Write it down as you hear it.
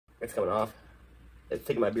It's coming off. It's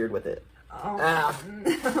taking my beard with it. Oh, ah.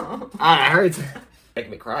 no. Ah, it hurts.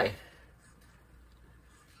 Making me cry.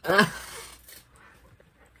 Ah.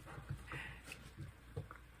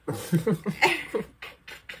 I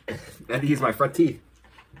had to use my front teeth.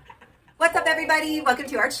 What's up, everybody? Welcome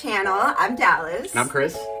to our channel. I'm Dallas. And I'm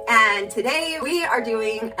Chris. And today we are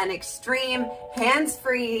doing an extreme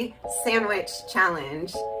hands-free sandwich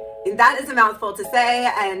challenge. And that is a mouthful to say,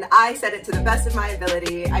 and I said it to the best of my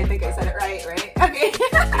ability. I think I said it right? Okay.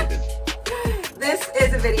 This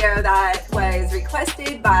is a video that was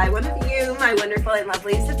requested by one of you, my wonderful and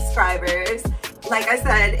lovely subscribers. Like I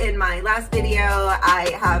said in my last video,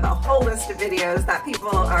 I have a whole list of videos that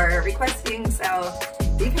people are requesting, so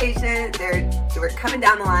be patient. We're coming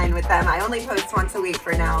down the line with them. I only post once a week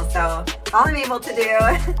for now, so all I'm able to do.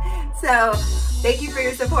 So thank you for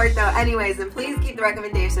your support though anyways, and please keep the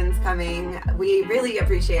recommendations coming. We really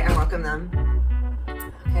appreciate and welcome them.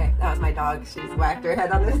 Okay, that was my dog. She's whacked her head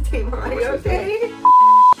on this table. Are you okay?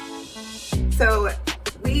 So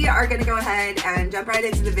we are gonna go ahead and jump right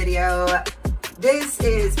into the video. This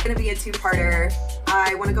is gonna be a two-parter.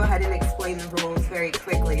 I wanna go ahead and explain the rules very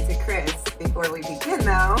quickly to Chris before we begin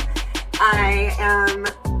though. I am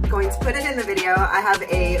going to put it in the video. I have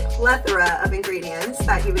a plethora of ingredients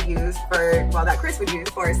that he would use for, well, that Chris would use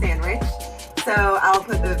for a sandwich. So I'll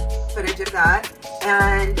put the footage of that.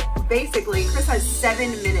 And basically, Chris has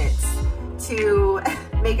 7 minutes to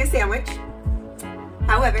make a sandwich.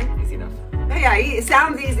 However, Easy enough. yeah, it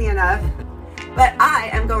sounds easy enough. But I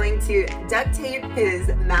am going to duct tape his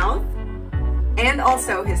mouth and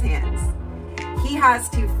also his hands. He has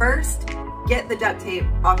to first get the duct tape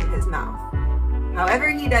off of his mouth. However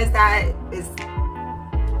he does that is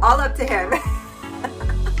all up to him.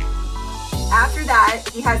 After that,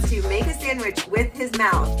 he has to make a sandwich with his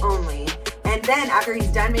mouth only. And then after he's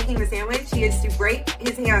done making the sandwich, he has to break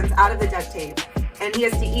his hands out of the duct tape and he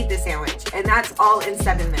has to eat the sandwich. And that's all in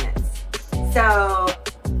 7 minutes. So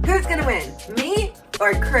who's gonna win, me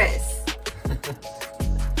or Chris?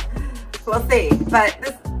 We'll see, but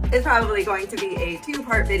this is probably going to be a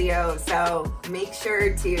two-part video, so make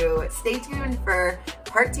sure to stay tuned for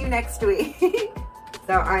part 2 next week.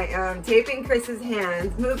 So I am taping Chris's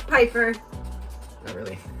hands. Move, Piper. Not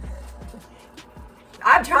really.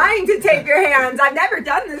 I'm trying to tape your hands. I've never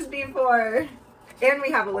done this before. And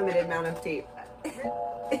we have a limited amount of tape.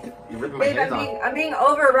 You're ripping my hands off. I'm being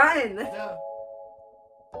overrun. No.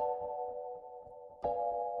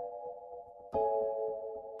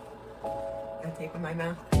 Got tape in my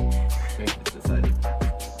mouth. Maybe it's decided.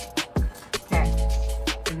 Okay.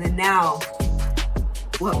 And then now,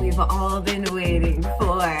 what we've all been waiting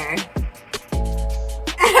for.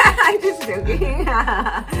 I'm just joking.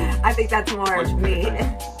 I think that's more of me.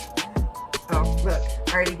 Oh, look.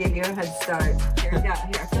 I already gave you a head start. Here, yeah,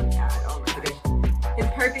 here. Oh my gosh. His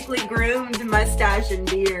perfectly groomed mustache and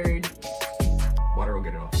beard. Water will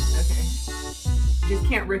get it off. Okay. Just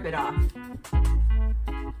can't rip it off.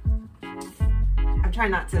 I'm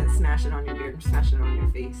trying not to smash it on your beard. I'm smashing it on your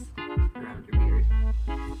face. Around your beard.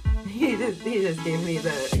 He just gave me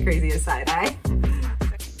the craziest side eye.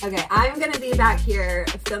 Okay, I'm gonna be back here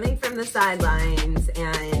filming from the sidelines,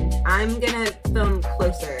 and I'm gonna film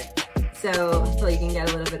closer, so you can get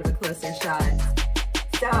a little bit of a closer shot.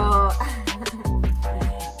 So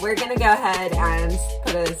we're gonna go ahead and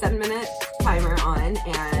put a 7-minute timer on,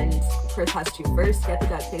 and Chris has to first get the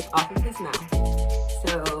duct tape off of his mouth.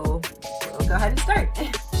 So we'll go ahead and start.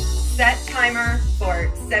 Set timer for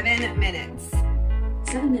 7 minutes.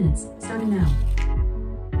 7 minutes, starting now.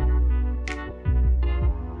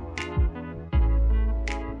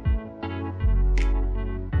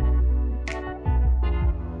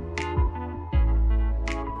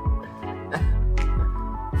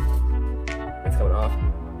 It's coming off.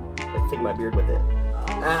 It's taking my beard with it.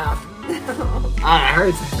 Oh. Ah. Ah, it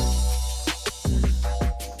hurts.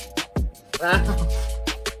 Ah.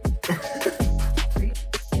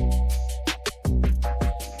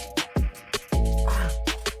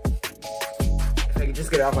 If I could just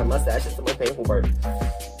get it off my mustache, it's the most painful part.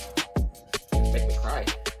 Make me cry.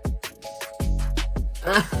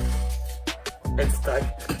 Ah. It's stuck.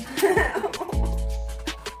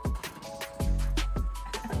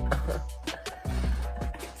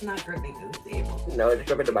 It's not gripping to the table. No, it's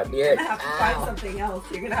dripping to my beard. You're gonna have to find something else.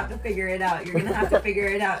 You're gonna have to figure it out. You're gonna have to figure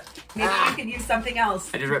it out. Maybe you could use something else.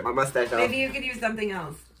 I just ripped my mustache off. Maybe you could use something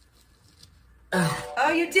else.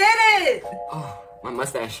 Oh, you did it! Oh, my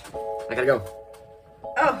mustache. I gotta go.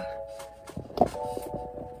 Oh.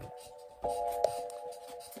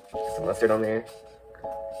 Some mustard on there.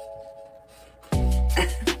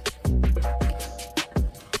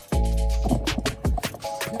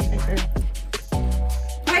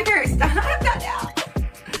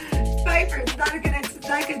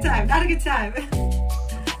 time, not a good time.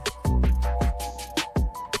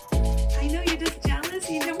 I know you're just jealous.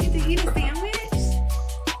 You don't get to eat a sandwich.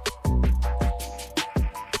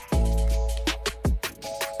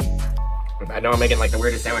 I know I'm making like the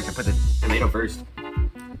weirdest sandwich. I put the tomato first.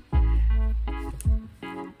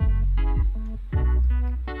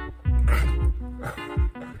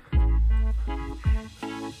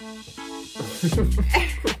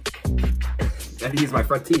 I had to use my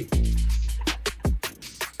front teeth.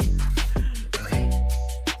 Okay.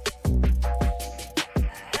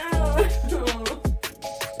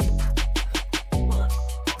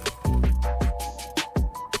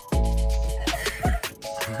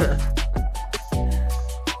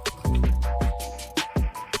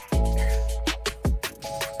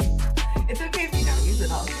 It's okay if you don't use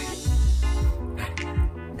it all.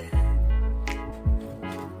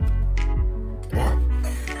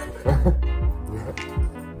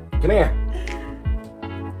 Come here.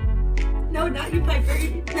 No, not you, Piper.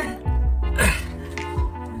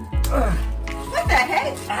 What the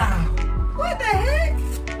heck? What the heck?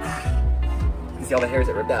 You see all the hairs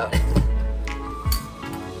that ripped out?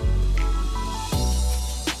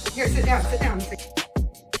 Here, sit down, sit down.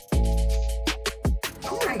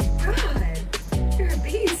 Oh my god. You're a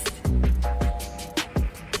beast.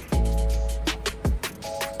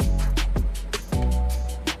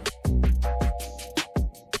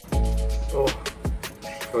 Oh,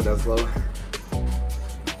 go down slow.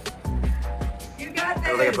 You got this. I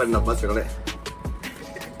don't think I put enough mustard on it.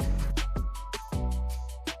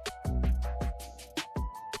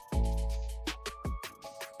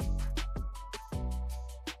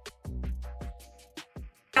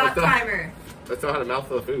 Stop timer. Let's know how to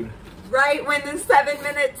mouthful of food. Right when the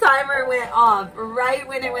 7-minute timer went off. Right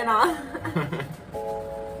when it went off.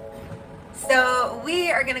 So we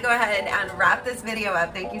are gonna go ahead and wrap this video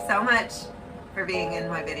up. Thank you so much for being in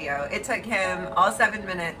my video. It took him all 7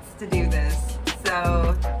 minutes to do this.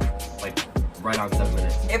 So Like right on 7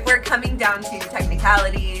 minutes. if we're coming down to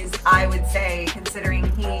technicalities, I would say, considering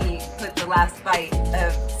he put the last bite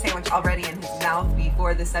of sandwich already in his mouth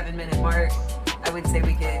before the 7-minute mark, I would say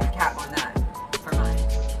we could cap on that for mine.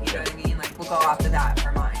 You know what I mean? Like, we'll go off of that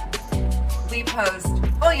for mine. We post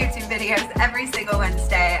full YouTube videos every single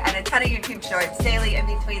Wednesday and a ton of YouTube shorts daily in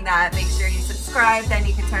between that. Make sure you subscribe, then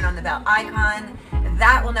you can turn on the bell icon.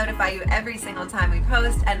 That will notify you every single time we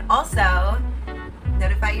post, and also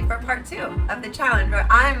notify you for part 2 of the challenge where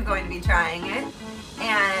I'm going to be trying it.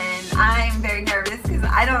 And I'm very nervous because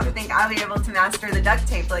I don't think I'll be able to master the duct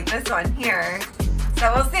tape like this one here.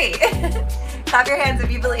 So we'll see. Clap your hands if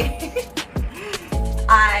you believe.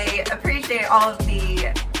 I appreciate all of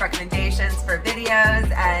the recommendations for videos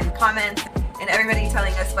and comments and everybody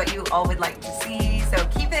telling us what you all would like to see. So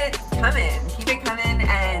keep it coming. Keep it coming,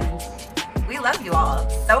 and we love you all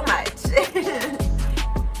so much.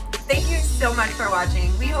 Thank you so much for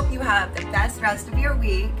watching. We hope you have the best rest of your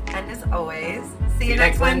week, and as always, see you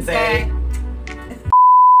next Wednesday.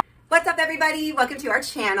 What's up, everybody? Welcome to our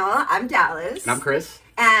channel. I'm Dallas. And I'm Chris.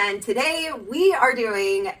 And today we are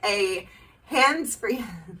doing a hands-free...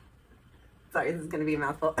 Sorry, this is going to be a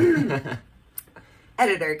mouthful.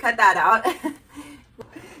 Editor, cut that out.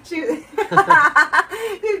 She was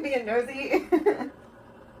being nosy.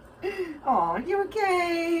 Oh, you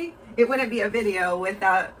okay? It wouldn't be a video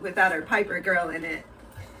without our Piper girl in it,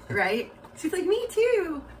 right? She's like, me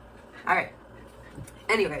too. All right.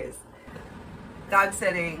 Anyways, dog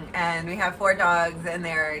sitting, and we have 4 dogs, and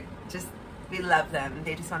they're just, we love them.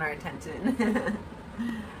 They just want our attention.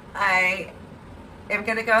 I am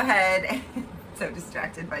gonna go ahead. So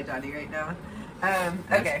distracted by Johnny right now.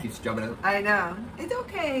 Okay. Keeps jumping out. I know. It's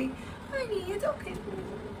okay, honey. It's okay.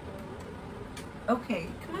 Okay,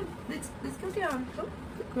 come on. Let's go down. Go,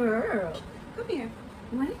 good girl. Come here.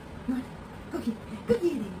 You want it? You want it? Go get it. Go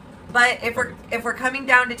get it. But if we're coming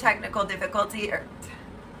down to technical difficulty or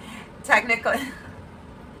technical.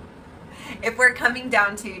 If we're coming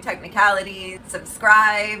down to technicalities,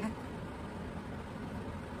 subscribe.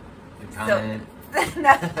 Comment.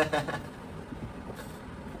 No.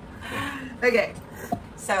 Okay,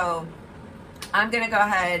 so I'm gonna go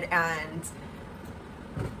ahead and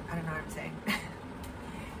I don't know what I'm saying.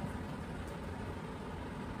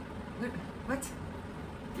 What?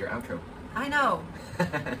 Your outro. I know.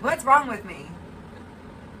 What's wrong with me?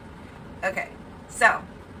 Okay, so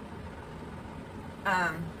all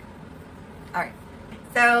right.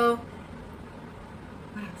 So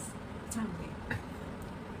what else? What's wrong with me?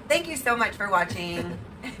 Thank you so much for watching.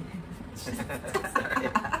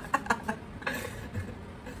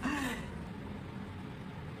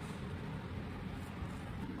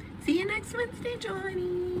 See you next Wednesday,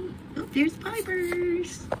 Johnny. Oh, there's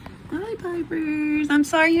Pipers. Hi, Pipers. I'm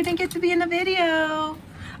sorry you didn't get to be in the video.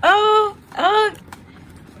 Oh,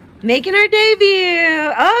 making her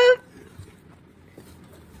debut. Oh.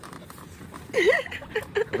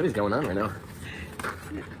 What is going on right now?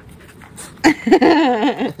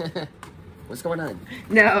 What's going on?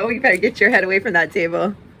 No, you better get your head away from that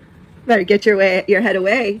table. Better get your head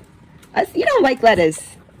away. You don't like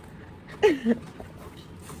lettuce.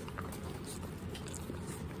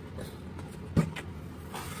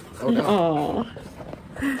 Oh no.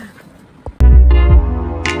 Oh.